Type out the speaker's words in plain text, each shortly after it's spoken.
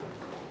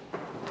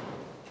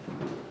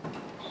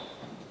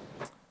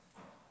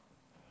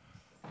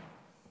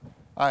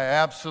I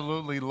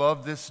absolutely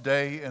love this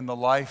day in the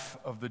life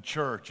of the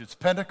church. It's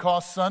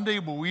Pentecost Sunday,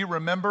 where we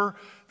remember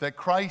that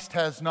Christ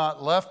has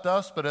not left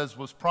us, but as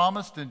was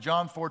promised in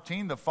John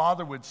 14, the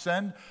Father would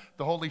send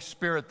the Holy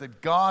Spirit,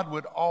 that God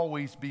would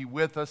always be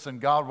with us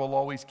and God will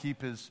always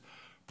keep his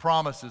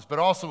promises. But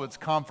also it's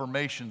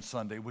Confirmation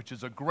Sunday, which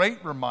is a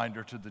great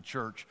reminder to the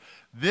church.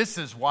 This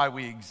is why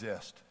we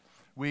exist.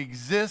 We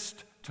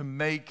exist to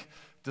make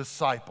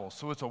disciples.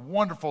 So it's a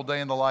wonderful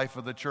day in the life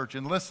of the church.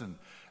 And listen,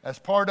 as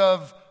part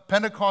of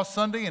Pentecost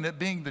Sunday and it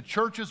being the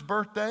church's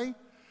birthday,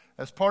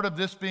 as part of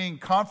this being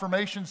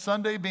Confirmation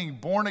Sunday, being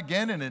born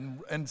again, and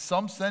in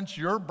some sense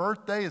your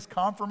birthday is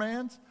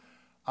confirmands,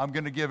 I'm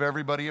going to give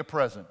everybody a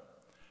present.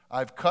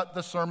 I've cut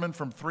the sermon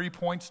from 3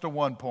 points to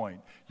 1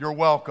 point. You're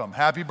welcome.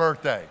 Happy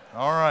birthday.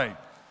 All right.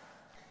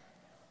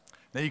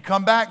 Now you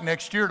come back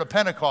next year to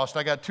Pentecost.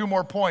 I got 2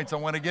 more points I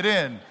want to get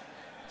in.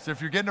 So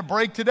if you're getting a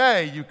break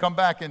today, you come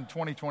back in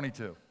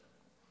 2022.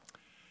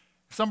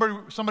 If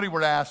somebody were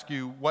to ask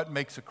you what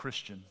makes a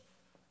Christian,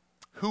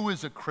 who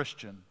is a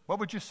Christian, what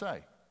would you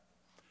say?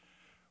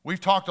 We've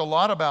talked a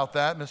lot about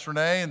that, Miss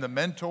Renee and the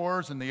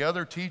mentors and the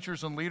other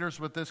teachers and leaders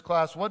with this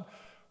class.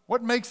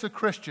 What makes a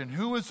Christian?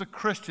 Who is a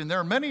Christian? There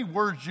are many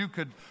words you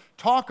could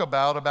talk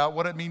about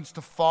what it means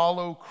to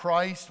follow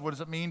Christ. What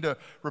does it mean to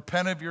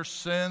repent of your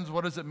sins?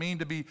 What does it mean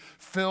to be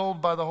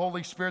filled by the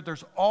Holy Spirit?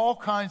 There's all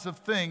kinds of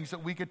things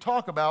that we could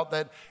talk about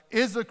that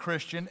is a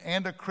Christian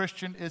and a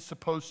Christian is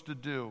supposed to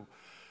do.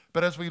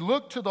 But as we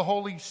look to the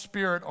Holy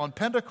Spirit on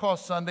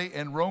Pentecost Sunday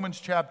in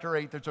Romans chapter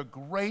 8, there's a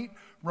great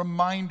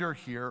reminder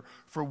here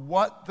for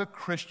what the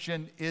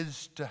Christian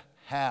is to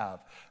have.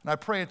 And I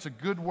pray it's a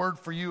good word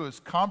for you as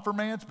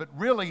confirmands, but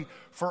really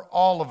for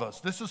all of us.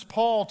 This is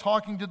Paul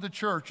talking to the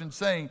church and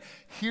saying,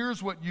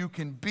 here's what you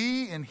can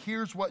be and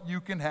here's what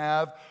you can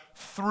have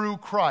through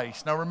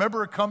Christ. Now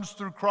remember, it comes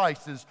through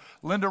Christ, as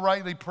Linda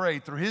rightly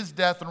prayed, through his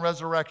death and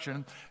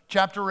resurrection.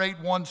 Chapter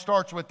 8:1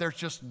 starts with, there's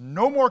just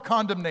no more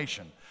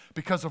condemnation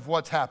because of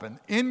what's happened.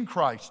 In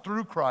Christ,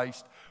 through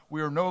Christ,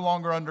 we are no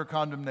longer under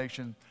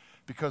condemnation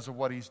because of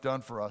what he's done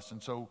for us.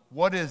 And so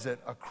what is it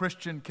a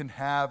Christian can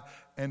have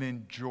and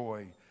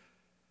enjoy?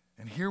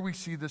 And here we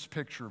see this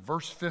picture,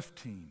 verse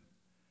 15,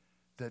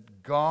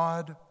 that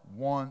God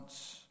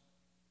wants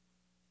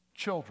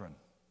children.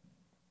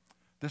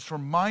 This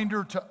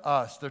reminder to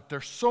us that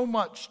there's so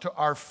much to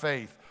our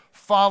faith,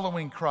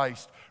 following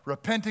Christ,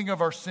 repenting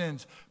of our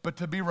sins, but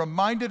to be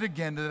reminded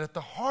again that at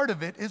the heart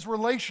of it is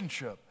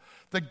relationship.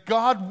 That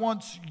God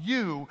wants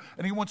you,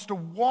 and he wants to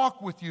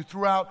walk with you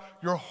throughout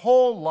your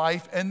whole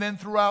life and then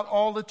throughout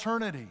all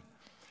eternity.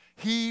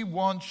 He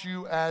wants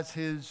you as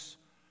his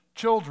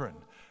children.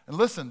 And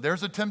listen,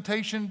 there's a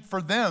temptation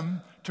for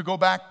them to go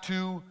back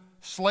to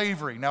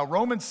slavery. Now,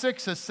 Romans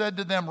 6 has said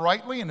to them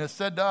rightly and has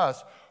said to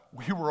us,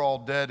 we were all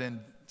dead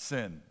in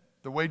sin.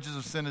 The wages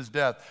of sin is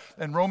death.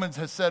 And Romans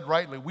has said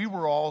rightly, we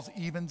were all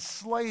even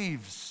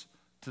slaves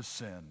to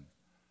sin.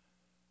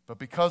 But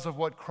because of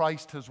what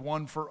Christ has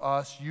won for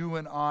us, you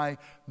and I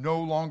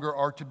no longer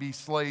are to be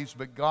slaves,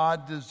 but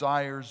God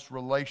desires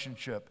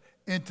relationship,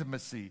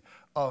 intimacy,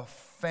 a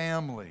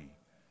family.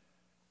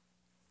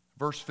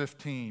 Verse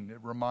 15, it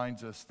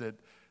reminds us that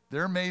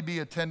there may be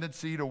a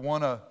tendency to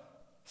want to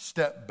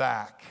step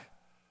back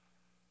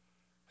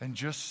and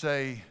just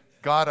say,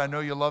 God, I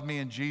know you love me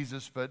in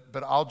Jesus, but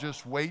I'll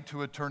just wait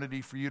to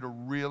eternity for you to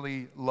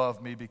really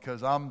love me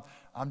because I'm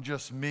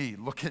just me.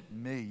 Look at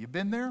me. You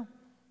been there?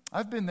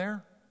 I've been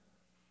there.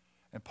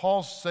 And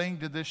Paul's saying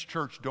to this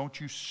church, don't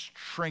you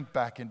shrink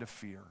back into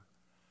fear.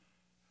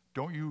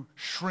 Don't you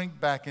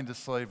shrink back into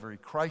slavery.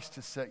 Christ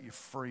has set you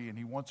free, and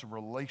he wants a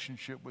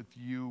relationship with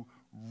you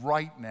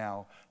right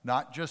now,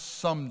 not just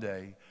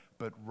someday,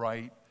 but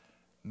right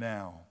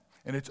now.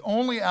 And it's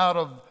only out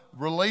of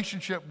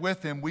relationship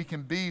with him we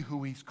can be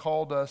who he's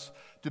called us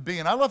to be.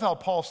 And I love how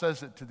Paul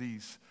says it to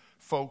these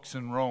folks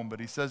in Rome, but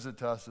he says it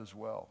to us as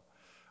well.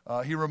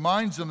 He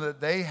reminds them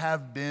that they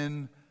have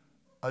been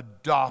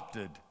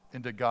adopted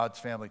into God's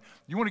family.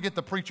 You want to get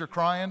the preacher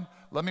crying?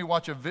 Let me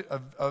watch a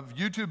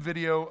YouTube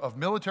video of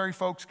military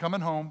folks coming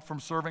home from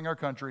serving our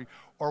country,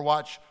 or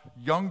watch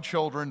young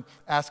children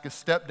ask a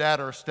stepdad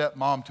or a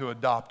stepmom to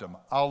adopt them.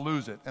 I'll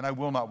lose it, and I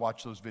will not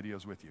watch those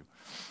videos with you.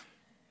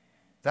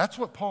 That's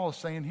what Paul is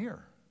saying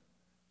here.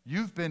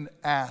 You've been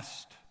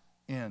asked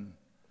in.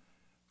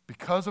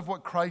 Because of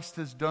what Christ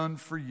has done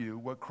for you,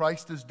 what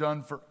Christ has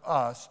done for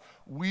us,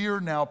 we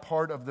are now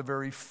part of the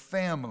very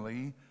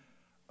family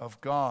of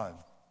God.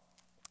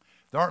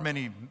 There aren't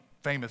many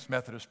famous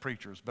Methodist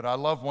preachers, but I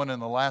love one in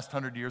the last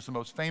 100 years. The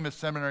most famous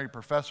seminary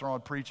professor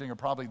on preaching, or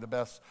probably the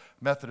best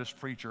Methodist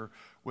preacher,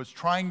 was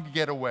trying to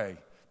get away,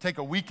 take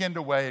a weekend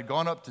away, had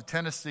gone up to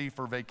Tennessee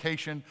for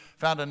vacation,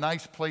 found a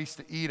nice place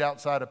to eat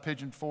outside of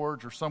Pigeon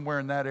Forge or somewhere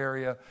in that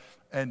area,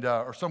 and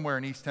or somewhere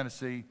in East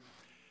Tennessee.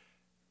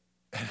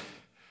 And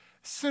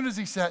as soon as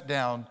he sat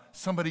down,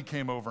 somebody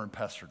came over and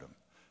pestered him.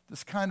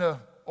 This kind of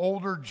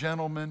older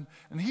gentleman,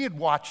 and he had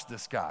watched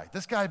this guy.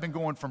 This guy had been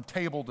going from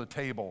table to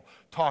table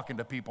talking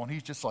to people, and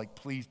he's just like,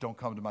 please don't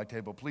come to my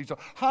table. Please don't.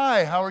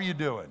 Hi, how are you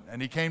doing?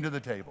 And he came to the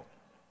table.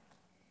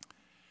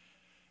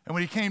 And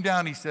when he came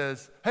down, he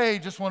says, hey,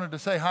 just wanted to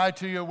say hi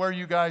to you. Where are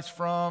you guys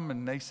from?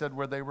 And they said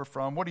where they were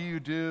from. What do you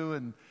do?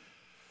 And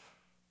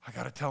I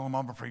got to tell them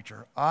I'm a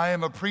preacher. I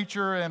am a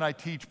preacher and I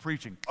teach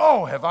preaching.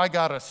 Oh, have I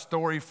got a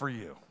story for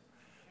you.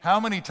 How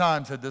many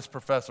times had this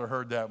professor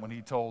heard that when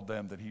he told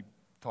them that he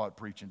taught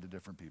preaching to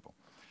different people?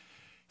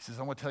 He says,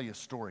 I want to tell you a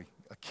story.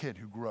 A kid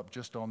who grew up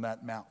just on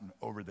that mountain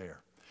over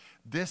there.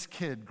 This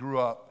kid grew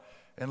up,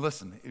 and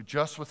listen,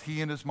 just with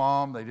he and his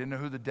mom. They didn't know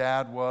who the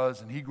dad was,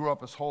 and he grew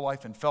up his whole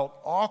life and felt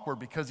awkward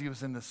because he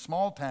was in this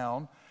small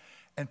town.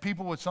 And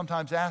people would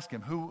sometimes ask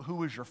him,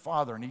 who is your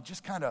father? And he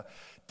just kind of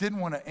didn't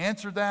want to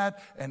answer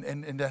that. And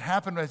that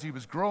happened as he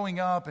was growing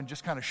up and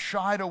just kind of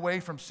shied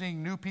away from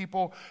seeing new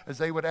people as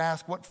they would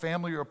ask what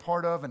family you're a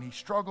part of. And he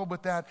struggled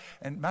with that.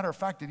 And matter of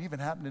fact, it even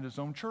happened in his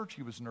own church.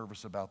 He was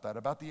nervous about that.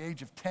 About the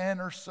age of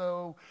 10 or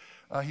so,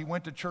 he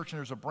went to church and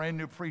there's a brand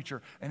new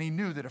preacher. And he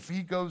knew that if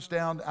he goes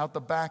down out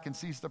the back and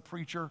sees the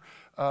preacher,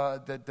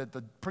 that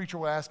the preacher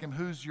will ask him,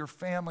 who's your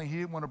family? He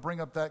didn't want to bring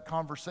up that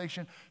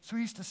conversation. So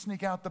he used to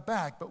sneak out the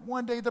back. But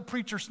one day the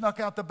preacher snuck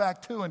out the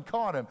back too and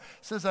caught him.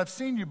 Says, I've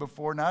seen you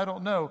before. Now I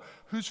don't know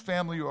whose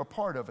family you're a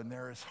part of. And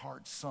there his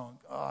heart sunk.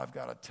 Oh, I've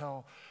got to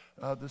tell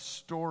the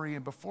story.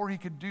 And before he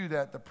could do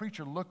that, the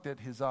preacher looked at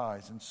his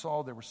eyes and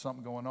saw there was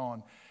something going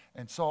on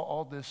and saw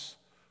all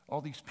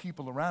these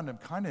people around him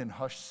kind of in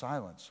hushed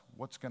silence.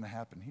 What's going to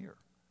happen here?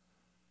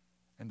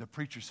 And the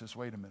preacher says,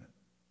 wait a minute.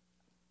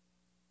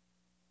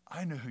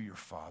 I know who your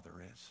father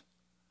is.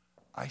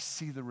 I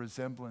see the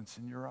resemblance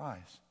in your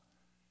eyes.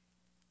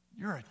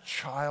 You're a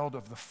child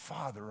of the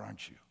Father,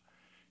 aren't you?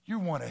 You're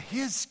one of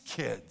his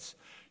kids.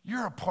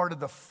 You're a part of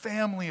the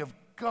family of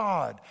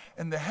God.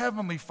 And the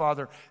Heavenly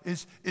Father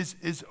is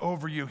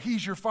over you.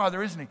 He's your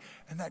father, isn't he?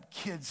 And that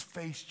kid's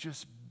face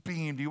just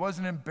beamed. He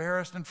wasn't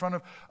embarrassed in front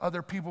of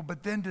other people,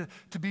 but then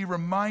to be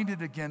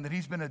reminded again that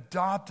he's been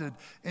adopted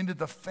into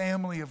the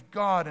family of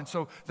God. And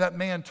so that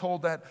man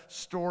told that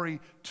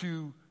story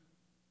to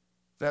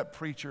that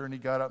preacher, and he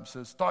got up and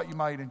says, thought you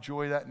might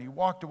enjoy that. And he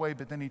walked away,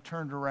 but then he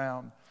turned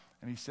around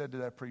and he said to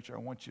that preacher, I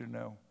want you to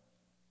know,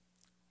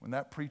 when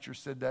that preacher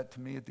said that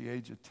to me at the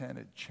age of 10,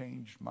 it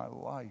changed my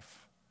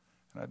life.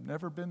 And I've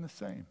never been the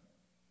same.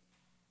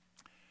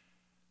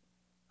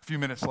 A few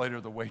minutes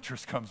later, the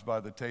waitress comes by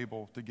the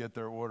table to get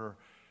their order,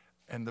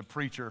 and the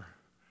preacher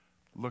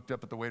looked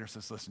up at the waiter and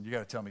says, listen, you got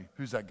to tell me,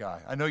 who's that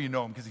guy? I know you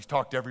know him because he's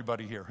talked to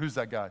everybody here. Who's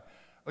that guy?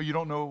 Oh, you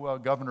don't know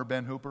Governor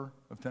Ben Hooper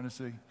of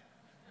Tennessee?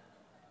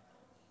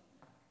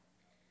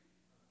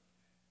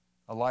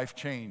 A life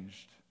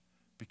changed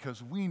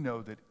because we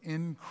know that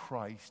in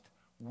Christ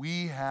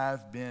we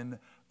have been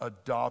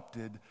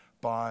adopted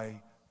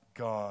by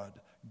God.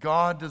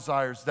 God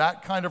desires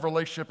that kind of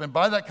relationship, and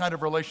by that kind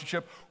of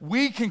relationship,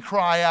 we can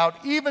cry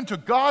out even to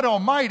God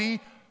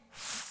Almighty,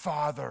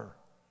 Father,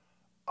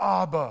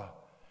 Abba.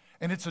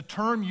 And it's a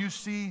term you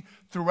see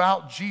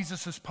throughout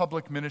Jesus'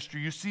 public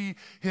ministry. You see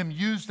him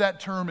use that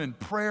term in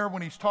prayer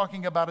when he's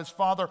talking about his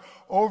Father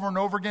over and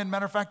over again.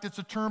 Matter of fact, it's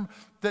a term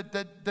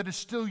that is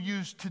still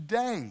used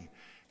today.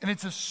 And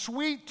it's a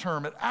sweet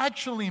term. It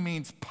actually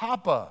means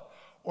Papa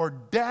or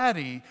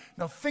Daddy.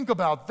 Now think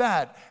about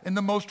that. In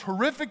the most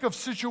horrific of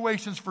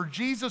situations for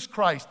Jesus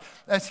Christ,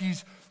 as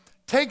he's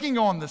taking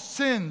on the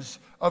sins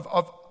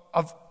of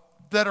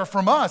that are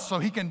from us so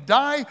he can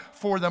die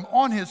for them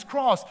on his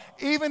cross,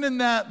 even in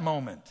that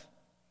moment,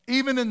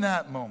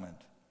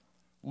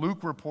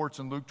 Luke reports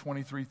in Luke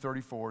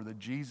 23:34 that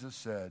Jesus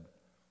said,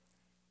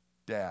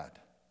 Dad,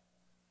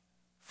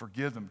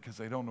 forgive them because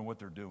they don't know what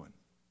they're doing.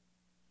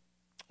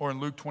 Or in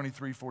Luke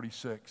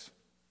 23:46,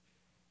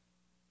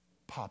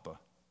 Papa,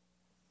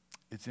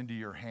 it's into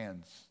your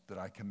hands that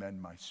I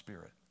commend my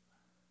spirit.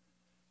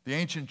 The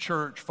ancient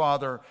church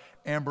father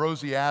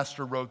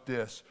Ambrosiaster wrote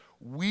this,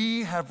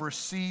 we have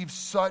received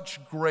such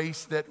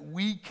grace that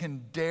we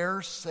can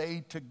dare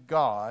say to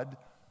God,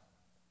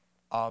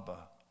 Abba,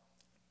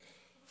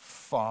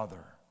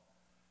 Father.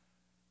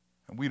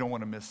 And we don't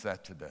want to miss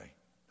that today.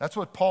 That's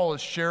what Paul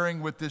is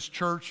sharing with this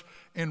church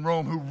in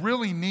Rome who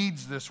really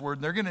needs this word.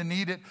 They're going to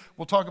need it.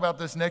 We'll talk about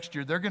this next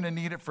year. They're going to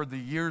need it for the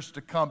years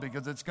to come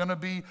because it's going to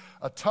be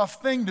a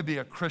tough thing to be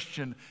a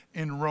Christian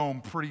in Rome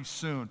pretty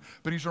soon.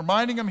 But he's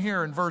reminding them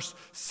here in verse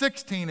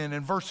 16 and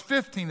in verse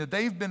 15 that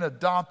they've been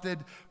adopted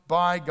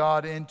by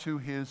God into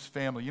his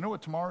family. You know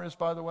what tomorrow is,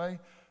 by the way?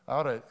 I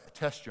ought to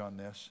test you on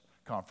this,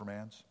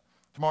 confirmands.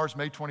 Tomorrow's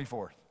May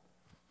 24th.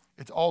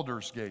 It's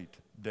Aldersgate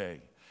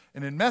Day.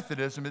 And in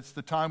Methodism, it's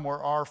the time where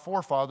our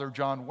forefather,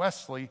 John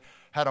Wesley,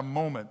 had a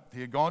moment.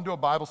 He had gone to a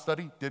Bible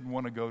study, didn't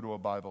want to go to a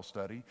Bible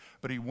study,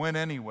 but he went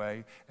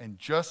anyway. And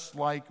just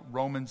like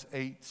Romans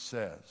 8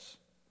 says,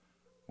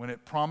 when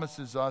it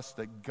promises us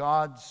that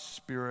God's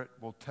Spirit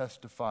will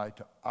testify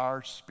to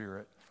our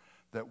spirit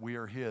that we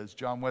are his,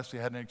 John Wesley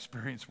had an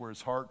experience where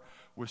his heart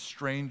was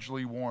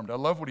strangely warmed. I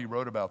love what he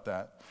wrote about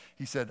that.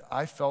 He said,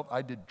 I felt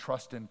I did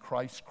trust in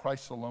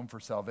Christ alone for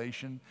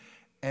salvation,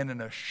 and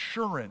an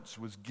assurance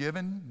was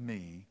given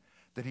me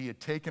that he had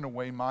taken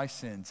away my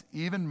sins,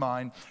 even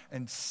mine,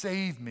 and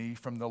saved me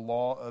from the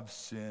law of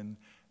sin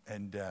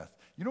and death.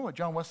 You know what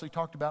John Wesley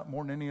talked about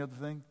more than any other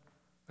thing?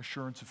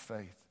 assurance of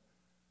faith.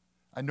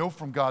 I know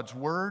from God's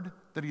word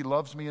that he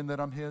loves me and that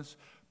I'm his,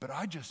 but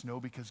I just know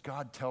because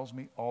God tells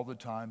me all the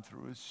time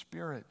through his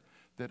Spirit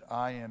that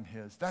I am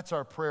his. That's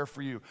our prayer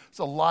for you. It's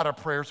a lot of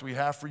prayers we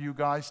have for you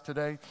guys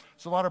today.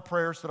 It's a lot of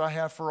prayers that I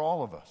have for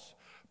all of us.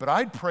 But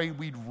I'd pray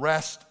we'd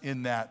rest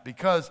in that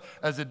because,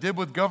 as it did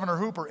with Governor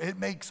Hooper, it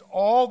makes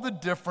all the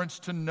difference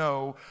to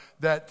know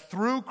that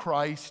through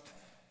Christ,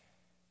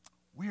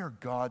 we are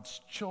God's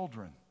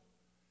children.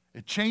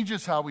 It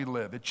changes how we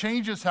live. It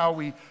changes how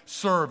we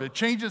serve. It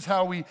changes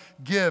how we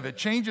give. It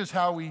changes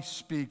how we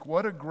speak.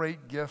 What a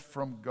great gift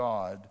from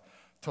God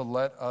to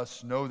let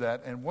us know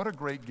that. And what a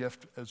great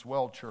gift as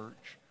well,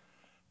 church,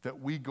 that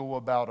we go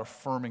about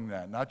affirming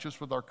that, not just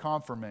with our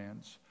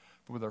confirmands,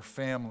 but with our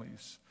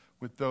families,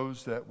 with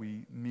those that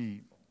we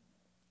meet.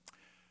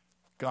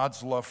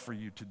 God's love for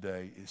you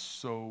today is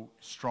so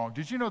strong.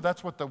 Did you know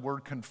that's what the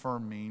word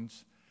confirm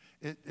means?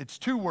 It's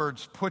two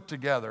words put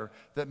together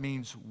that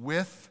means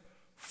with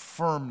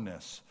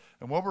firmness.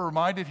 And what we're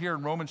reminded here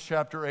in Romans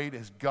chapter 8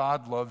 is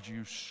God loves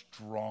you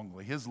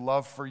strongly. His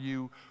love for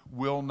you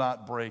will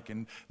not break.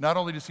 And not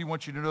only does he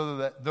want you to know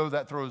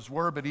that through his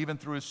word, but even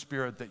through his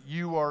Spirit, that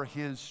you are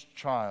his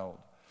child.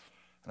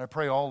 And I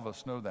pray all of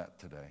us know that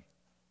today.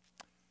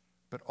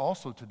 But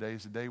also today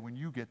is the day when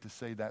you get to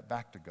say that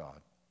back to God.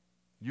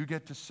 You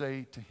get to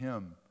say to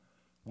him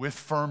with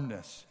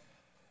firmness,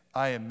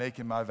 I am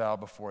making my vow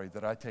before you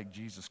that I take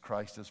Jesus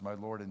Christ as my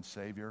Lord and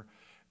Savior,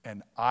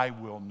 and I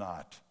will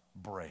not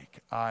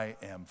break. I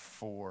am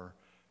for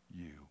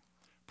you.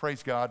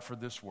 Praise God for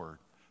this word,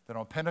 that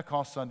on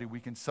Pentecost Sunday we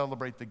can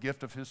celebrate the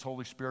gift of his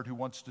Holy Spirit who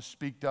wants to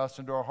speak to us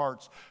into our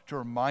hearts to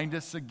remind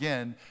us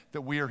again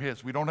that we are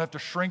his. We don't have to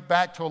shrink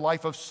back to a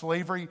life of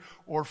slavery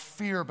or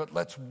fear, but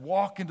let's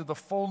walk into the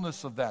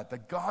fullness of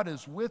that God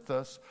is with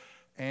us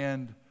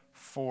and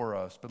for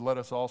us. But let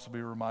us also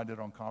be reminded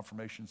on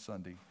Confirmation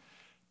Sunday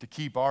to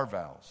keep our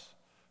vows,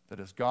 that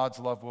as God's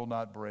love will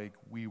not break,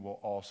 we will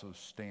also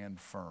stand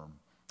firm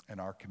in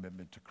our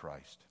commitment to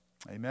Christ.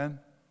 Amen?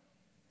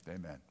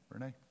 Amen.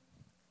 Renee?